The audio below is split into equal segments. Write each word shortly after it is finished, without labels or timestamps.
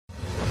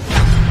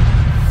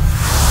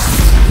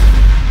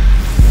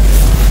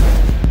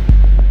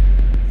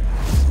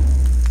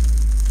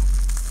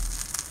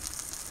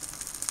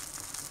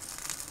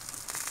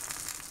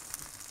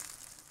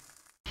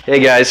Hey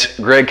guys,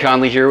 Greg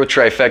Connolly here with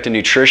Trifecta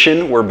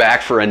Nutrition. We're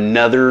back for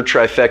another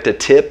Trifecta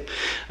tip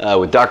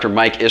with Dr.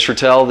 Mike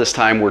Israetel. This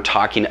time we're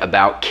talking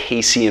about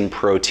casein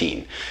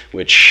protein,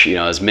 which,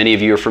 as many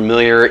of you are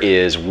familiar,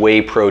 is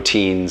whey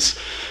protein's,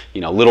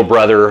 little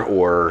brother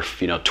or,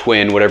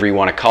 twin, whatever you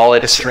want to call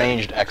it.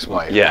 Estranged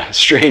ex-wife. Yeah,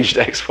 estranged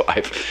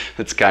ex-wife.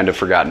 That's kind of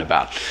forgotten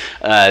about.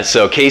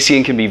 So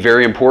casein can be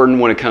very important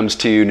when it comes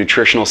to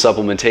nutritional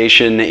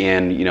supplementation,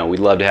 and we'd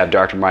love to have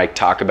Dr. Mike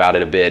talk about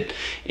it a bit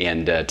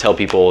and tell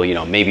people,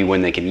 maybe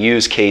when they can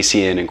use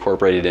casein,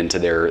 incorporate it into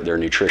their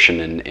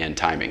nutrition and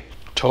timing.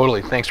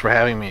 Totally. Thanks for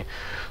having me.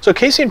 So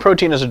casein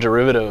protein is a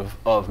derivative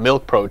of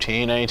milk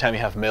protein. Anytime you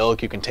have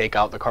milk, you can take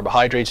out the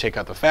carbohydrates, take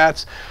out the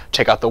fats,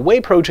 take out the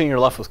whey protein, you're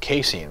left with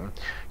casein.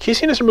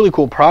 Casein has some really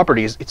cool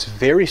properties. It's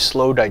very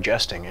slow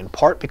digesting, in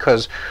part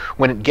because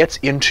when it gets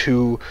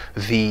into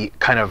the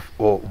kind of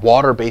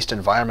water-based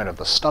environment of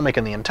the stomach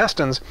and the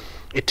intestines,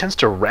 it tends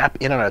to wrap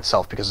in on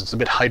itself because it's a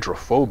bit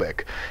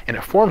hydrophobic, and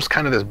it forms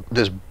kind of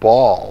this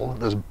ball,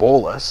 this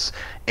bolus,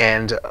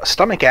 and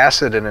stomach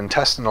acid and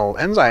intestinal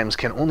enzymes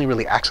can only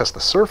really access the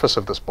surface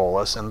of this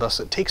bolus, and thus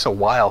it takes a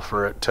while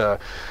for it to,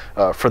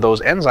 for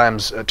those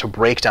enzymes to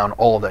break down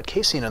all of that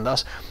casein, and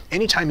thus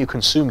anytime you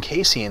consume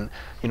casein,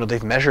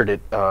 they've measured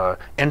it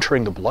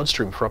entering the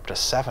bloodstream for up to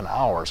 7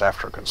 hours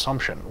after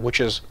consumption,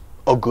 which is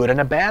a good and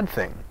a bad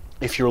thing.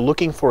 If you're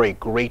looking for a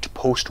great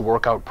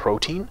post-workout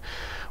protein,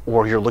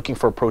 or you're looking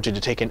for a protein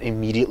to take in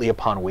immediately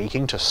upon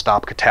waking to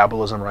stop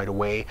catabolism right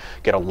away,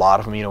 get a lot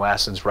of amino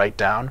acids right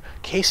down,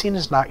 casein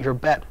is not your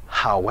bet.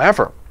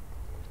 However,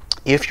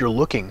 if you're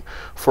looking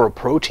for a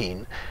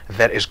protein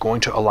that is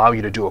going to allow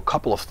you to do a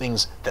couple of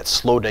things that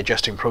slow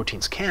digesting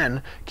proteins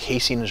can,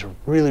 casein is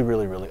really,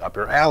 really, really up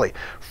your alley.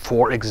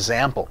 For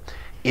example,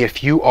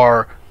 if you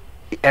are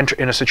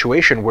in a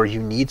situation where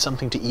you need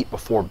something to eat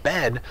before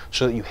bed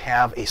so that you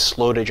have a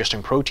slow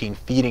digesting protein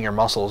feeding your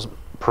muscles,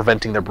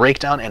 preventing their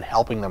breakdown and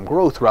helping them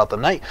grow throughout the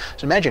night.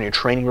 So imagine you're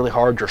training really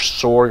hard, you're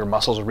sore, your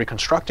muscles are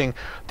reconstructing.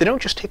 They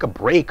don't just take a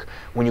break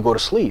when you go to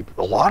sleep.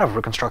 A lot of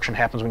reconstruction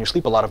happens when you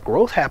sleep, a lot of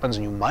growth happens,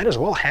 and you might as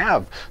well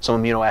have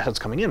some amino acids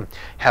coming in.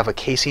 Have a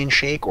casein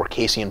shake or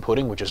casein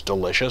pudding, which is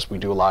delicious. We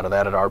do a lot of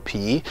that at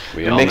RP.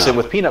 You mix it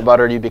with peanut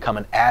butter, you become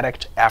an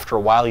addict. After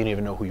a while, you don't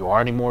even know who you are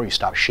anymore. You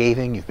stop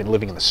shaving, you've been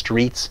living in the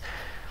streets,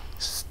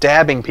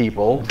 stabbing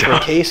people for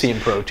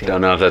casein protein.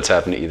 Don't know if that's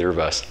happened to either of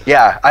us.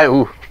 Yeah,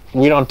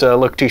 we don't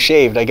look too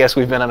shaved. I guess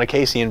we've been on a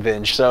casein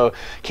binge. So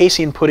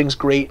casein pudding's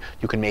great.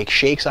 You can make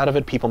shakes out of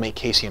it. People make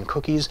casein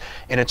cookies.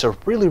 And it's a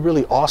really,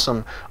 really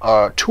awesome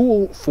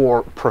tool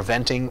for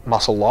preventing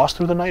muscle loss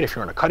through the night if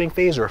you're in a cutting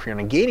phase, or if you're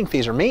in a gaining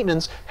phase or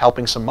maintenance,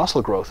 helping some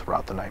muscle growth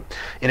throughout the night.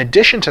 In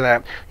addition to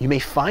that, you may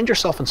find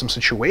yourself in some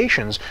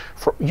situations,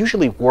 for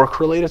usually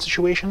work-related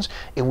situations,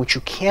 in which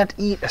you can't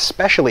eat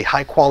especially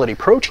high-quality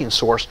protein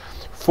source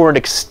for an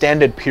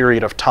extended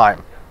period of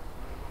time.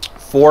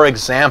 For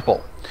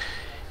example,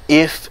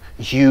 if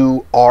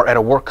you are at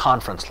a work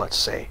conference, let's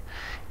say,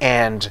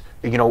 and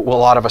a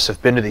lot of us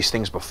have been to these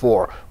things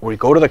before, where we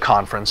go to the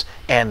conference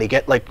and they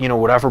get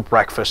whatever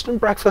breakfast, and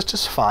breakfast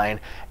is fine,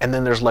 and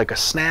then there's like a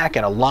snack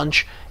and a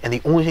lunch, and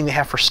the only thing they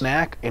have for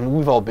snack, and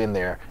we've all been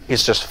there,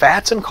 is just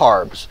fats and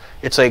carbs.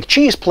 It's like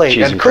cheese plate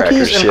and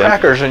cookies and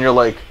crackers, and you're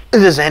like,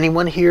 is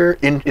anyone here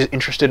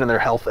interested in their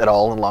health at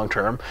all in long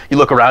term? You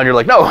look around, you're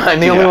like, no, I'm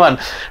the only one,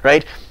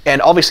 right?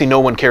 And obviously no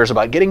one cares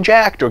about getting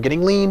jacked or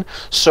getting lean.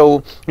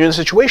 So you're in a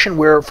situation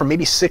where for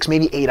maybe 6,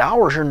 maybe 8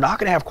 hours, you're not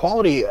going to have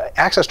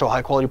access to a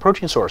high quality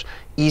protein source.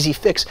 Easy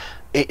fix.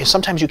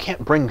 Sometimes you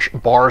can't bring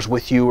bars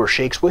with you or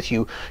shakes with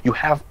you.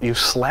 You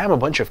slam a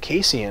bunch of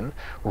casein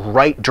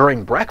right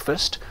during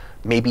breakfast,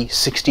 maybe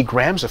 60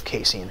 grams of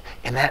casein,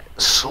 and that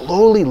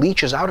slowly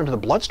leaches out into the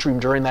bloodstream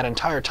during that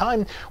entire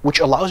time, which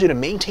allows you to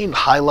maintain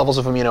high levels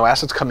of amino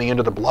acids coming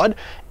into the blood,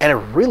 and it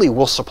really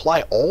will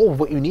supply all of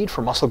what you need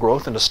for muscle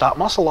growth and to stop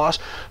muscle loss.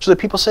 So that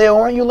people say, oh,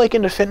 aren't you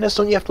into fitness?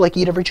 Don't you have to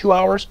eat every 2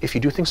 hours? If you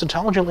do things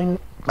intelligently,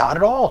 not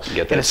at all. You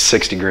get that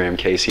 60-gram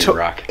casein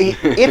rock.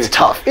 It's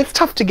tough. It's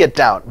tough to get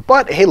down.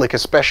 But hey,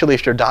 especially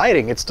if you're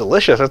dieting, it's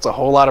delicious. That's a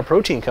whole lot of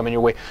protein coming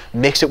your way.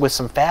 Mix it with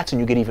some fats,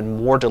 and you get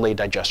even more delayed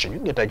digestion. You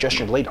can get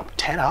digestion delayed up to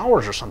 10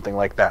 hours or something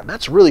like that. And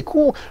that's really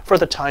cool for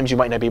the times you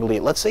might not be able to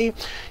eat. Let's say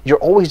you're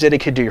always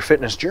dedicated to your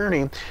fitness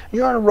journey.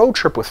 You're on a road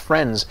trip with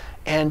friends,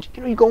 and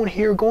you're going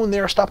here, going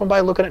there, stopping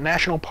by, looking at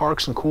national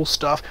parks and cool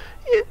stuff.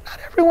 Not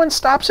everyone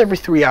stops every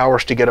 3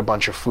 hours to get a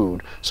bunch of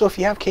food. So if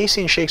you have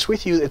casein shakes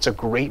with you, it's a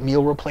great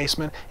meal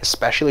replacement,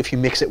 especially if you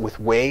mix it with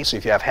whey. So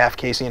if you have half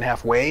casein,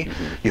 half whey,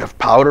 you have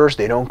powders,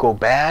 they don't go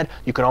bad.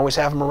 You can always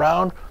have them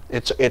around.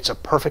 It's a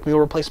perfect meal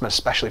replacement,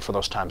 especially for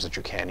those times that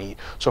you can't eat.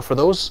 So for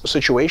those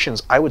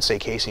situations, I would say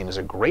casein is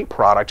a great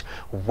product.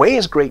 Whey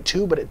is great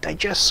too, but it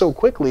digests so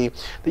quickly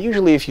that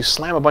usually if you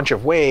slam a bunch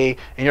of whey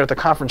and you're at the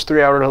conference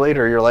 3 hours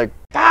later, you're like,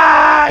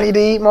 I need to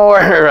eat more,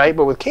 right?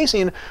 But with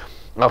casein,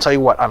 I'll tell you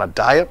what, on a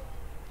diet,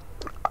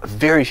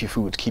 very few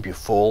foods keep you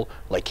full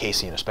like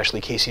casein,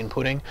 especially casein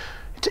pudding.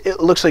 it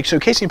looks like, so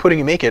casein pudding,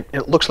 you make it,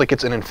 it looks like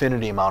it's an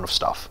infinity amount of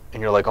stuff.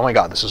 And you're like, oh my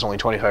God, this is only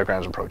 25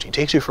 grams of protein. It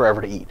takes you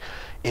forever to eat.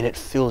 And it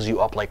fills you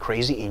up like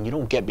crazy, and you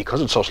don't get,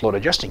 because it's so slow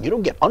digesting, you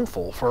don't get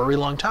unfull for a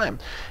really long time.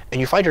 And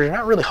you find you're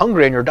not really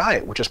hungry on your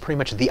diet, which is pretty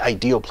much the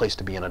ideal place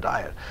to be in a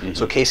diet.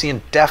 So casein,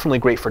 definitely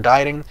great for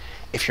dieting.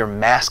 If you're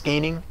mass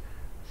gaining,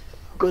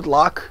 good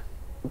luck.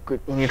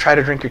 When you try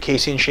to drink your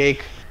casein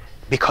shake,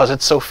 because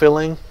it's so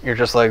filling, you're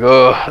just like,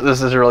 oh,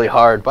 this is really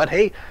hard. But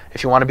hey,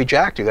 if you want to be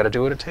jacked, you got to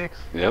do what it takes.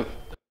 Yep.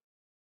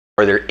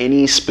 Are there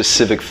any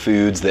specific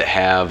foods that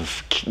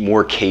have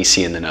more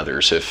casein than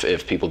others?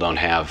 If people don't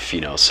have,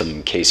 you know,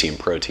 some casein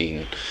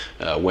protein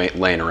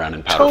laying around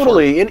in powder form?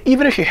 Totally. And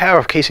even if you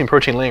have casein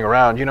protein laying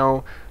around, you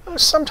know,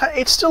 sometimes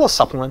it's still a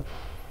supplement.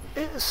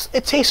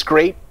 It tastes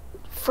great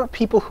for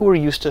people who are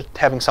used to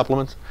having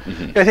supplements.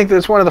 I think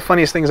that's one of the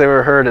funniest things I've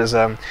ever heard is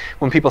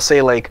when people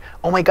say like,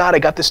 oh my God, I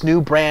got this new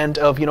brand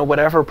of, you know,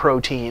 whatever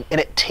protein, and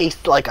it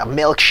tastes like a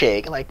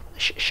milkshake. Like,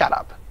 shut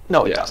up.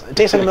 No, it doesn't. It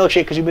tastes like a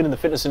milkshake because you've been in the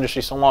fitness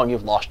industry so long,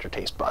 you've lost your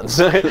taste buds.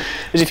 Because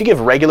if you give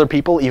regular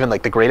people even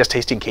like the greatest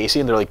tasting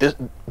casein, they're like,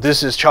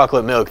 this is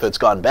chocolate milk that's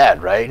gone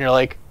bad, right? And you're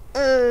like,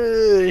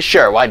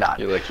 sure, why not?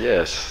 You're like,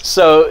 yes.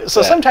 So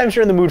sometimes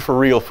you're in the mood for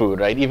real food,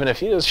 right? Even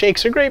if, you know,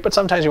 shakes are great, but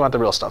sometimes you want the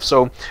real stuff.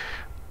 So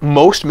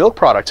most milk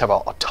products have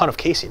a ton of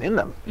casein in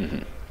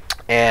them.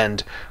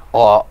 And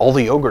all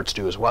the yogurts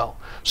do as well.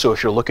 So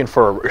if you're looking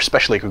for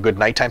especially like a good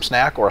nighttime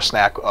snack, or a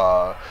snack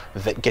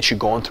that gets you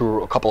going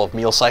through a couple of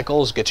meal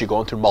cycles, gets you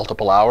going through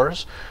multiple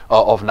hours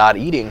of not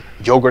eating,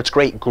 yogurt's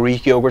great.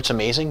 Greek yogurt's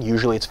amazing.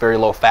 Usually it's very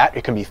low fat.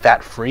 It can be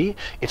fat free.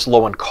 It's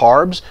low in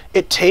carbs.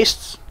 It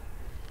tastes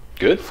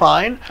good,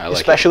 fine, I like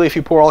especially if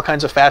you pour all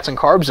kinds of fats and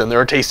carbs in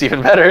there, it tastes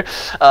even better.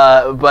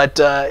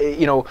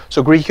 You know,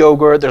 so Greek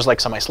yogurt, there's like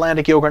some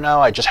Icelandic yogurt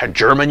now. I just had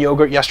German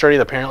yogurt yesterday.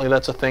 Apparently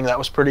that's a thing. That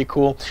was pretty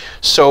cool.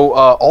 So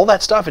all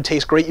that stuff, it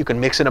tastes great. You can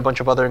mix in a bunch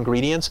of other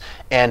ingredients.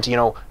 And, you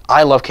know,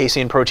 I love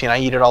casein protein. I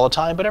eat it all the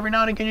time, but every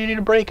now and again you need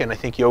a break. And I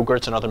think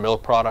yogurts and other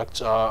milk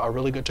products are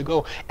really good to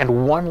go.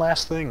 And one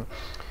last thing,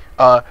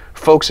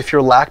 folks, if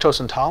you're lactose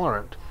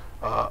intolerant,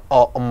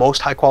 most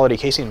high-quality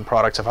casein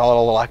products have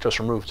all the lactose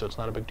removed, so it's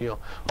not a big deal.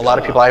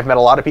 I've met a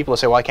lot of people that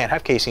say, well, I can't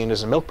have casein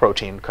as a milk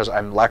protein because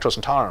I'm lactose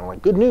intolerant. I'm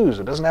like, good news,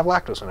 it doesn't have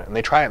lactose in it. And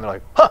they try it and they're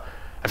like, huh,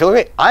 I feel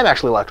okay. I'm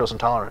actually lactose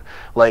intolerant.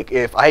 Like,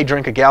 if I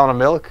drink a gallon of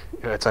milk,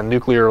 it's a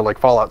nuclear like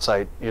fallout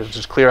site. You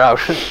just clear out.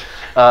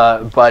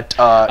 I'm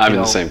in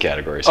the same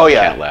category, so I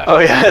can't laugh. Oh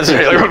yeah, that's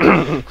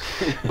right.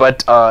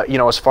 But you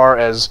know, as far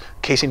as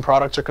casein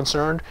products are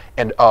concerned,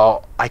 and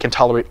I can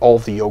tolerate all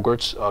of the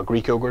yogurts,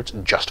 Greek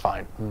yogurts, just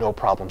fine, no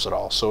problems at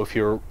all. So if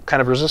you're kind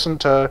of resistant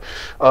to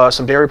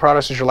some dairy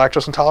products, as you're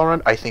lactose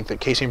intolerant, I think that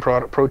casein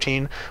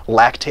protein,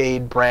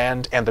 Lactaid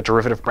brand, and the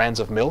derivative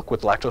brands of milk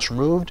with lactose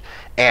removed,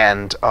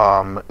 and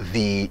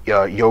the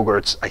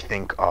yogurts, I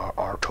think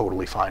are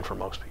totally fine for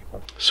most people.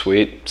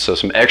 Sweet. So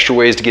some extra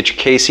ways to get your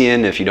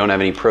casein if you don't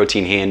have any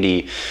protein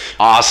handy.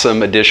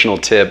 Awesome additional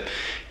tip.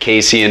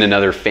 Casein,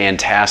 another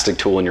fantastic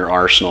tool in your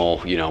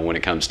arsenal, you know, when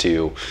it comes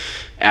to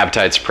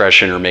appetite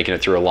suppression or making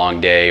it through a long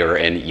day, or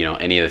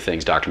any of the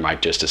things Dr.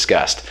 Mike just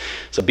discussed.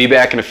 So be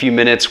back in a few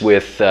minutes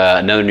with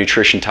another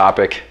nutrition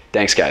topic.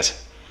 Thanks,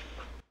 guys.